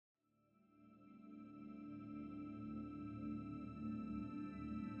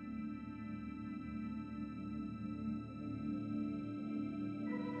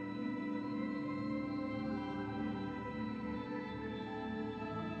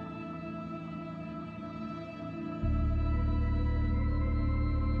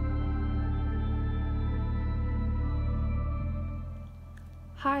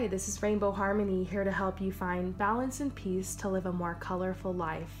Hi, this is Rainbow Harmony, here to help you find balance and peace to live a more colorful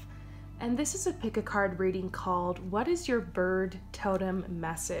life. And this is a pick a card reading called What is Your Bird Totem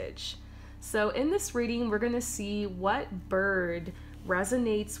Message? So in this reading, we're going to see what bird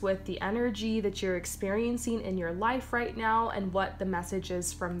resonates with the energy that you're experiencing in your life right now and what the message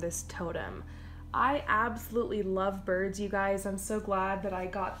is from this totem. I absolutely love birds, you guys. I'm so glad that I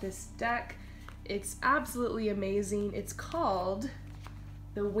got this deck. It's absolutely amazing. It's called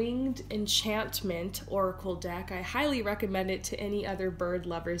the Winged Enchantment Oracle deck. I highly recommend it to any other bird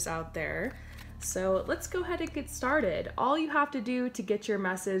lovers out there. So let's go ahead and get started. All you have to do to get your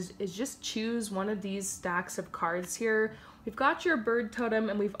message is just choose one of these stacks of cards here. We've got your bird totem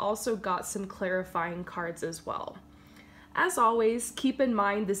and we've also got some clarifying cards as well. As always, keep in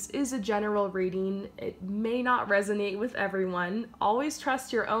mind this is a general reading. It may not resonate with everyone. Always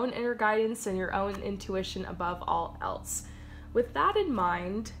trust your own inner guidance and your own intuition above all else. With that in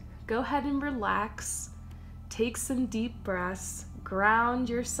mind, go ahead and relax, take some deep breaths, ground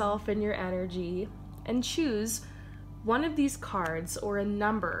yourself in your energy, and choose one of these cards or a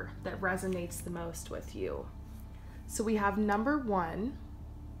number that resonates the most with you. So we have number 1,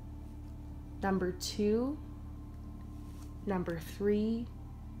 number 2, number 3,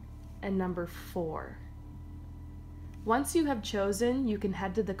 and number 4. Once you have chosen, you can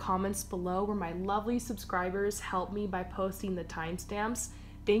head to the comments below where my lovely subscribers help me by posting the timestamps.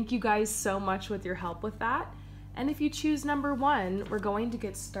 Thank you guys so much with your help with that. And if you choose number 1, we're going to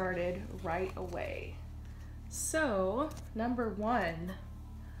get started right away. So, number 1,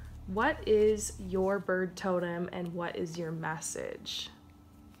 what is your bird totem and what is your message?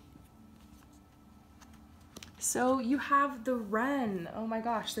 So you have the wren. Oh my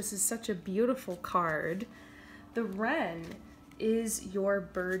gosh, this is such a beautiful card. The wren is your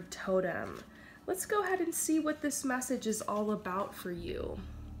bird totem. Let's go ahead and see what this message is all about for you.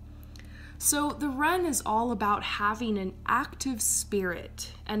 So the wren is all about having an active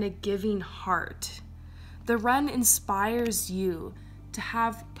spirit and a giving heart. The wren inspires you to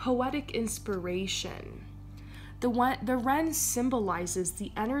have poetic inspiration. The wren symbolizes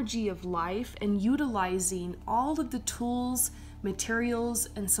the energy of life and utilizing all of the tools, materials,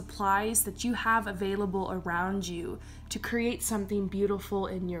 and supplies that you have available around you to create something beautiful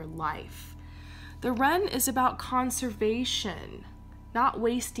in your life. The wren is about conservation, not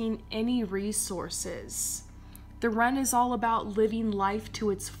wasting any resources. The wren is all about living life to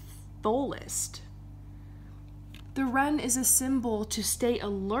its fullest. The wren is a symbol to stay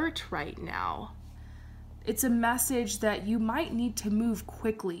alert right now. It's a message that you might need to move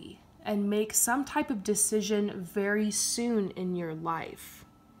quickly and make some type of decision very soon in your life.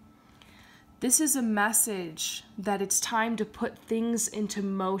 This is a message that it's time to put things into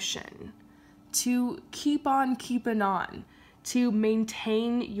motion, to keep on keeping on, to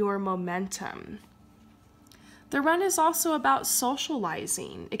maintain your momentum. The wren is also about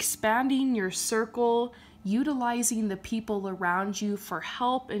socializing, expanding your circle, utilizing the people around you for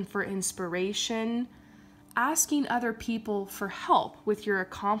help and for inspiration, asking other people for help with your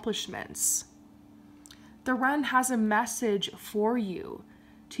accomplishments. The wren has a message for you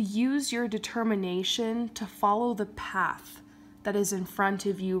to use your determination to follow the path that is in front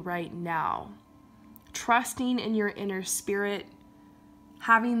of you right now. Trusting in your inner spirit,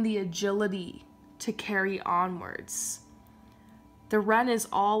 having the agility to carry onwards. The wren is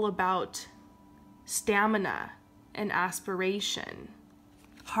all about stamina and aspiration,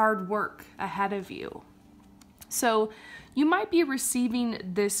 hard work ahead of you. So you might be receiving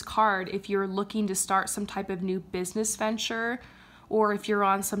this card if you're looking to start some type of new business venture, or if you're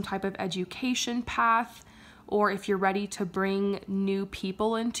on some type of education path, or if you're ready to bring new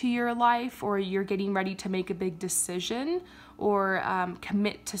people into your life, or you're getting ready to make a big decision or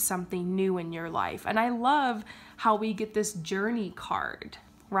commit to something new in your life. And I love how we get this journey card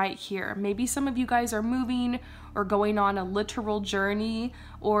right here. Maybe some of you guys are moving or going on a literal journey,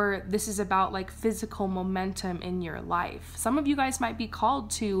 or this is about like physical momentum in your life. Some of you guys might be called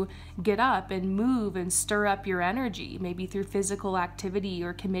to get up and move and stir up your energy, maybe through physical activity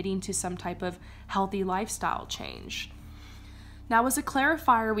or committing to some type of healthy lifestyle change. Now, as a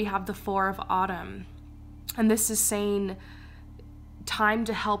clarifier, we have the 4 of Autumn, and this is saying time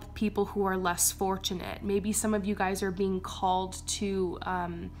to help people who are less fortunate. Maybe some of you guys are being called to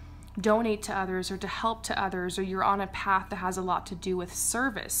donate to others or to help to others, or you're on a path that has a lot to do with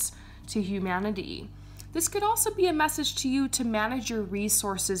service to humanity. This could also be a message to you to manage your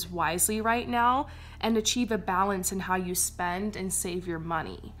resources wisely right now and achieve a balance in how you spend and save your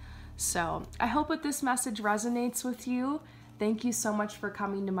money. So I hope that this message resonates with you. Thank you so much for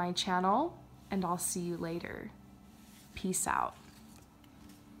coming to my channel, and I'll see you later. Peace out.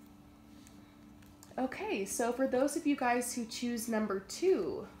 Okay, so for those of you guys who choose number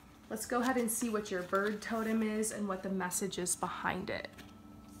 2, let's go ahead and see what your bird totem is and what the message is behind it.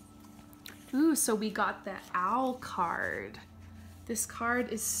 Ooh, so we got the owl card. This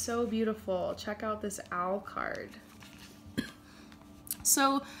card is so beautiful. Check out this owl card.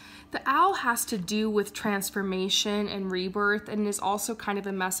 So the owl has to do with transformation and rebirth, and is also kind of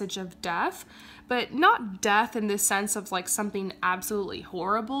a message of death, but not death in the sense of like something absolutely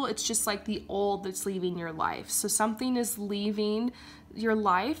horrible. It's just like the old that's leaving your life. So something is leaving your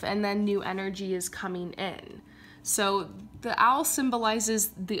life and then new energy is coming in. So the owl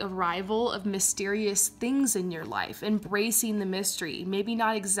symbolizes the arrival of mysterious things in your life, embracing the mystery, maybe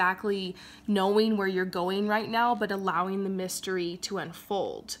not exactly knowing where you're going right now, but allowing the mystery to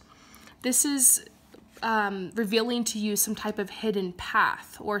unfold. This is revealing to you some type of hidden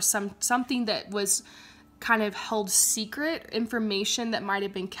path, or something that was kind of held secret, information that might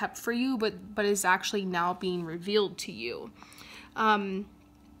have been kept for you, but is actually now being revealed to you.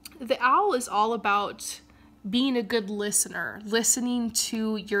 The owl is all about being a good listener, listening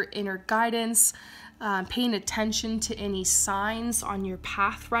to your inner guidance, paying attention to any signs on your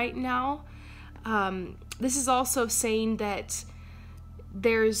path right now. This is also saying that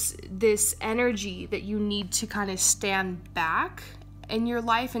there's this energy that you need to kind of stand back in your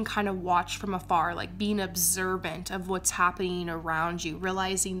life and kind of watch from afar, like being observant of what's happening around you,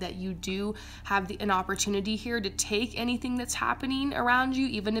 realizing that you do have an opportunity here to take anything that's happening around you,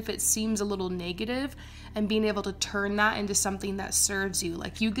 even if it seems a little negative, and being able to turn that into something that serves you.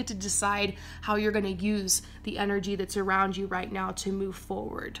 Like you get to decide how you're going to use the energy that's around you right now to move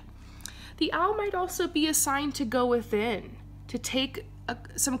forward. The owl might also be a sign to go within, to take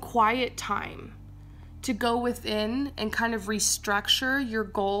some quiet time, to go within and kind of restructure your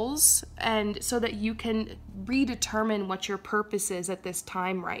goals, and so that you can redetermine what your purpose is at this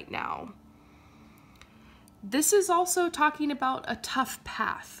time right now. This is also talking about a tough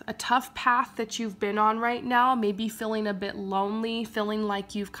path that you've been on right now, maybe feeling a bit lonely, feeling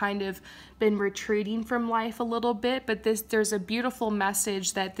like you've kind of been retreating from life a little bit, but there's a beautiful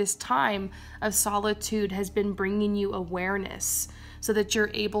message that this time of solitude has been bringing you awareness, so that you're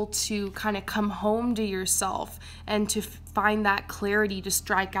able to kind of come home to yourself and to find that clarity to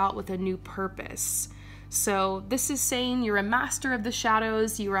strike out with a new purpose. So this is saying you're a master of the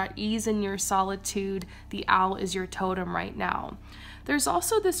shadows, you're at ease in your solitude, the owl is your totem right now. There's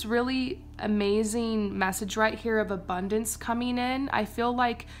also this really amazing message right here of abundance coming in. I feel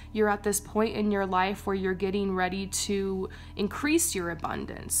like you're at this point in your life where you're getting ready to increase your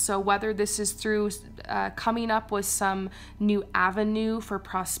abundance. So whether this is through coming up with some new avenue for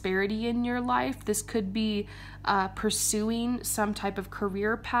prosperity in your life, this could be pursuing some type of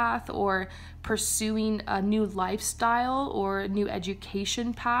career path, or pursuing a new lifestyle or a new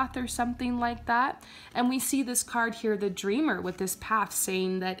education path or something like that. And we see this card here, the dreamer, with this path,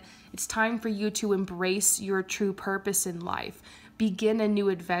 saying that it's time for you to embrace your true purpose in life. Begin a new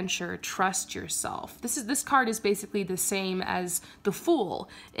adventure, trust yourself. This card is basically the same as the Fool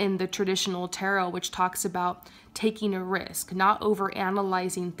in the traditional tarot, which talks about taking a risk, not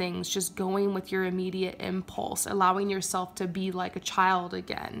overanalyzing things, just going with your immediate impulse, allowing yourself to be like a child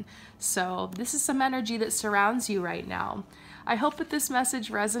again. So this is some energy that surrounds you right now. I hope that this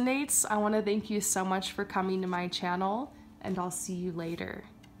message resonates. I want to thank you so much for coming to my channel, and I'll see you later.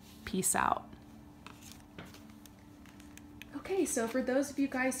 Peace out. Okay, so for those of you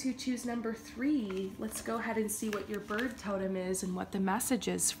guys who choose number 3, let's go ahead and see what your bird totem is and what the message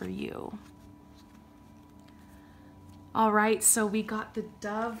is for you. All right, so we got the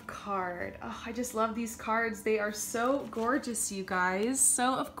Dove card. Oh, I just love these cards. They are so gorgeous, you guys.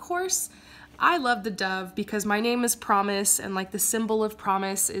 So of course, I love the dove because my name is Promise, and like the symbol of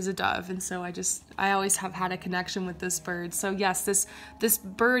promise is a dove, and so I always have had a connection with this bird. So yes, this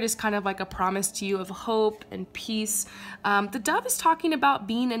bird is kind of like a promise to you of hope and peace. The dove is talking about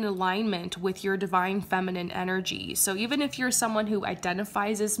being in alignment with your divine feminine energy. So even if you're someone who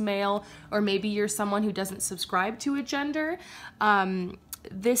identifies as male, or maybe you're someone who doesn't subscribe to a gender,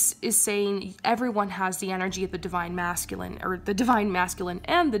 this is saying everyone has the energy of the divine masculine, or the divine masculine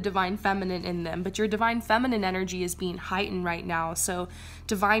and the divine feminine in them, but your divine feminine energy is being heightened right now. So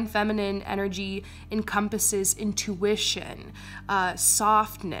divine feminine energy encompasses intuition,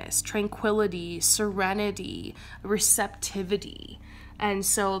 softness, tranquility, serenity, receptivity. And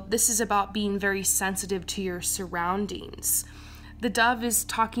so this is about being very sensitive to your surroundings. The dove is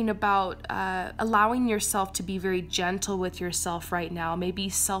talking about allowing yourself to be very gentle with yourself right now. Maybe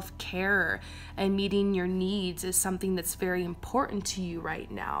self-care and meeting your needs is something that's very important to you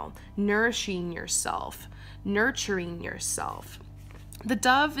right now. Nourishing yourself, nurturing yourself. The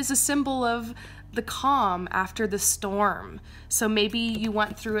dove is a symbol of the calm after the storm. So maybe you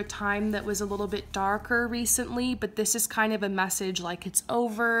went through a time that was a little bit darker recently, but this is kind of a message like it's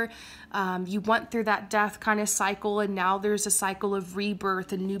over. You went through that death kind of cycle, and now there's a cycle of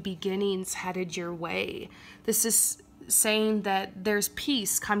rebirth and new beginnings headed your way. This is saying that there's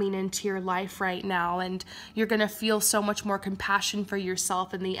peace coming into your life right now, and you're going to feel so much more compassion for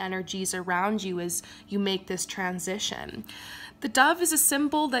yourself and the energies around you as you make this transition. The dove is a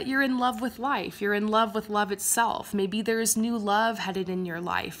symbol that you're in love with life. You're in love with love itself. Maybe there's new love headed in your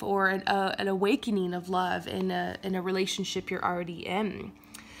life, or an awakening of love in a relationship you're already in.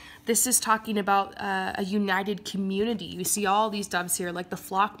 This is talking about a united community. You see all these doves here, like the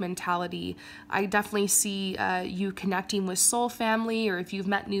flock mentality. I definitely see you connecting with soul family, or if you've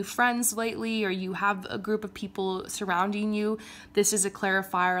met new friends lately, or you have a group of people surrounding you. This is a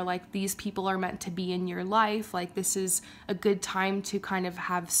clarifier, like these people are meant to be in your life. Like this is a good time to kind of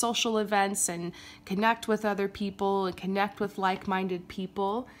have social events and connect with other people and connect with like-minded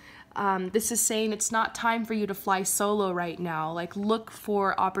people. This is saying it's not time for you to fly solo right now. Like look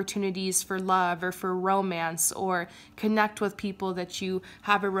for opportunities for love or for romance, or connect with people that you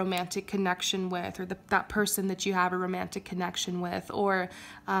have a romantic connection with, or that person that you have a romantic connection with, or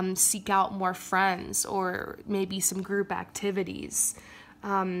seek out more friends, or maybe some group activities.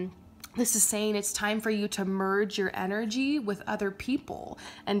 This is saying it's time for you to merge your energy with other people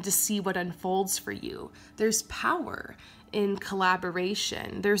and to see what unfolds for you. There's power in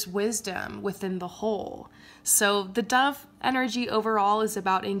collaboration. There's wisdom within the whole. So the dove energy overall is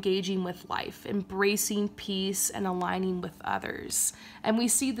about engaging with life, embracing peace, and aligning with others. And we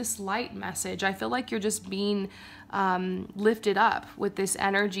see this light message. I feel like you're just being lifted up with this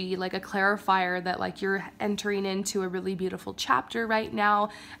energy, like a clarifier that like you're entering into a really beautiful chapter right now.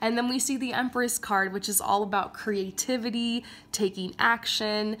 And then we see the Empress card, which is all about creativity, taking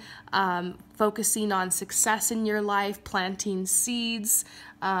action, focusing on success in your life, planting seeds.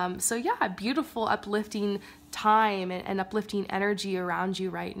 So yeah, beautiful, uplifting time and uplifting energy around you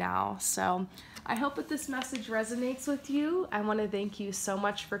right now. So I hope that this message resonates with you. I want to thank you so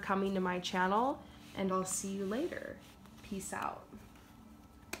much for coming to my channel, and I'll see you later. Peace out.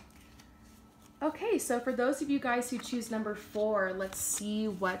 Okay, so for those of you guys who choose number 4, let's see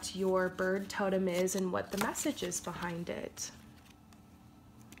what your bird totem is and what the message is behind it.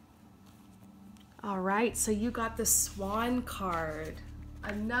 All right, so you got the Swan card.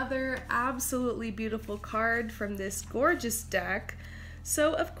 Another absolutely beautiful card from this gorgeous deck.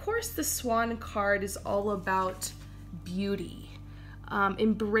 So of course the Swan card is all about beauty,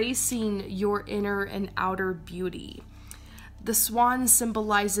 embracing your inner and outer beauty. The swan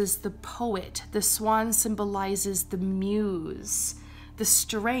symbolizes the poet. The swan symbolizes the muse, the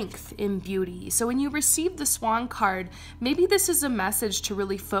strength in beauty. So when you receive the Swan card, maybe this is a message to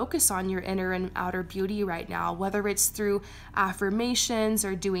really focus on your inner and outer beauty right now, whether it's through affirmations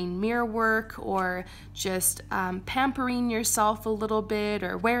or doing mirror work, or just pampering yourself a little bit,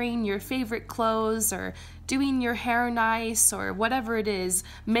 or wearing your favorite clothes, or doing your hair nice, or whatever it is,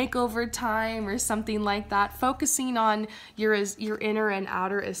 makeover time or something like that, focusing on your inner and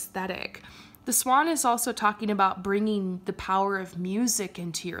outer aesthetic. The Swan is also talking about bringing the power of music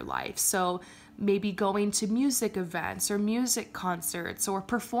into your life. So maybe going to music events or music concerts, or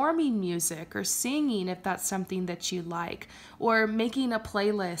performing music or singing if that's something that you like, or making a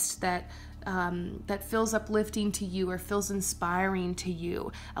playlist that feels uplifting to you or feels inspiring to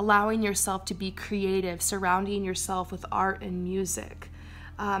you, allowing yourself to be creative, surrounding yourself with art and music.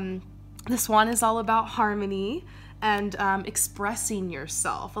 The Swan is all about harmony and expressing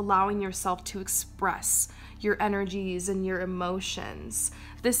yourself, allowing yourself to express your energies and your emotions.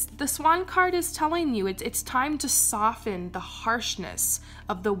 The Swan card is telling you it's time to soften the harshness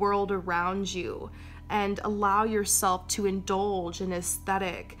of the world around you and allow yourself to indulge in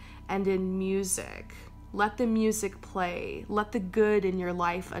aesthetic and in music. Let the music play. Let the good in your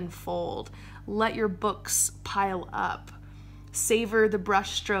life unfold. Let your books pile up. Savor the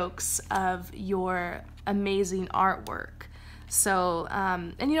brushstrokes of your amazing artwork. So,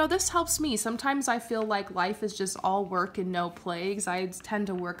 and you know, this helps me. Sometimes I feel like life is just all work and no play, because I tend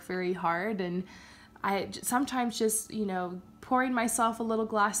to work very hard, and I sometimes just, you know, pouring myself a little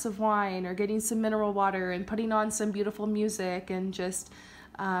glass of wine or getting some mineral water and putting on some beautiful music and just,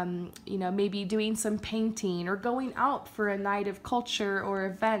 you know, maybe doing some painting or going out for a night of culture or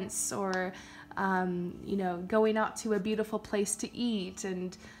events, or, you know, going out to a beautiful place to eat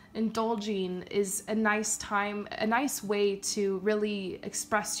and indulging is a nice time, a nice way to really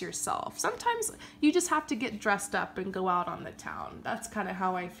express yourself. Sometimes you just have to get dressed up and go out on the town. That's kind of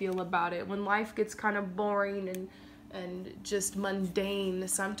how I feel about it. When life gets kind of boring and and just mundane.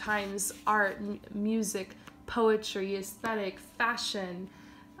 Sometimes art, music, poetry, aesthetic, fashion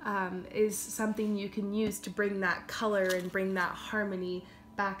is something you can use to bring that color and bring that harmony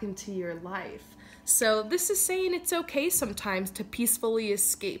back into your life. So this is saying it's okay sometimes to peacefully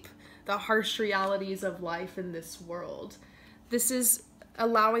escape the harsh realities of life in this world. This is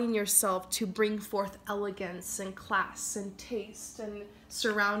allowing yourself to bring forth elegance and class and taste and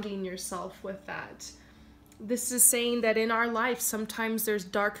surrounding yourself with that. This is saying that in our life, sometimes there's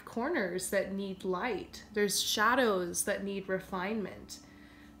dark corners that need light. There's shadows that need refinement.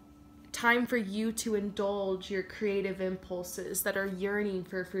 Time for you to indulge your creative impulses that are yearning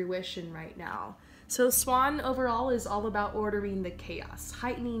for fruition right now. So Swan overall is all about ordering the chaos,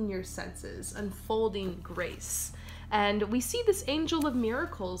 heightening your senses, unfolding grace. And we see this Angel of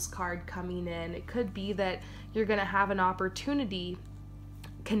Miracles card coming in. It could be that you're going to have an opportunity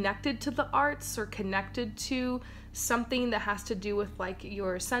connected to the arts or connected to something that has to do with like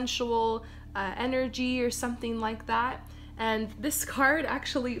your sensual energy or something like that. And this card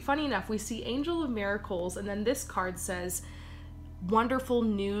actually, funny enough, we see Angel of Miracles, and then this card says, wonderful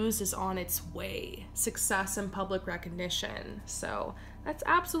news is on its way, success and public recognition. So that's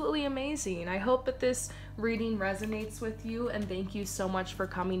absolutely amazing. I hope that this reading resonates with you, and thank you so much for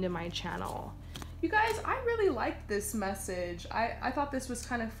coming to my channel. You guys, I really liked this message. I thought this was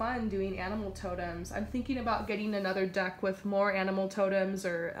kind of fun doing animal totems. I'm thinking about getting another deck with more animal totems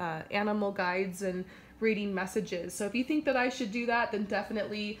or animal guides and reading messages. So if you think that I should do that, then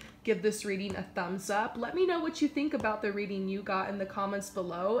definitely give this reading a thumbs up. Let me know what you think about the reading you got in the comments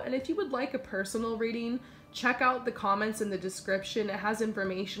below. And if you would like a personal reading, check out the comments in the description. It has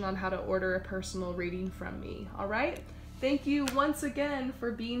information on how to order a personal reading from me. All right? Thank you once again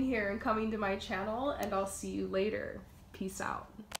for being here and coming to my channel, and I'll see you later. Peace out.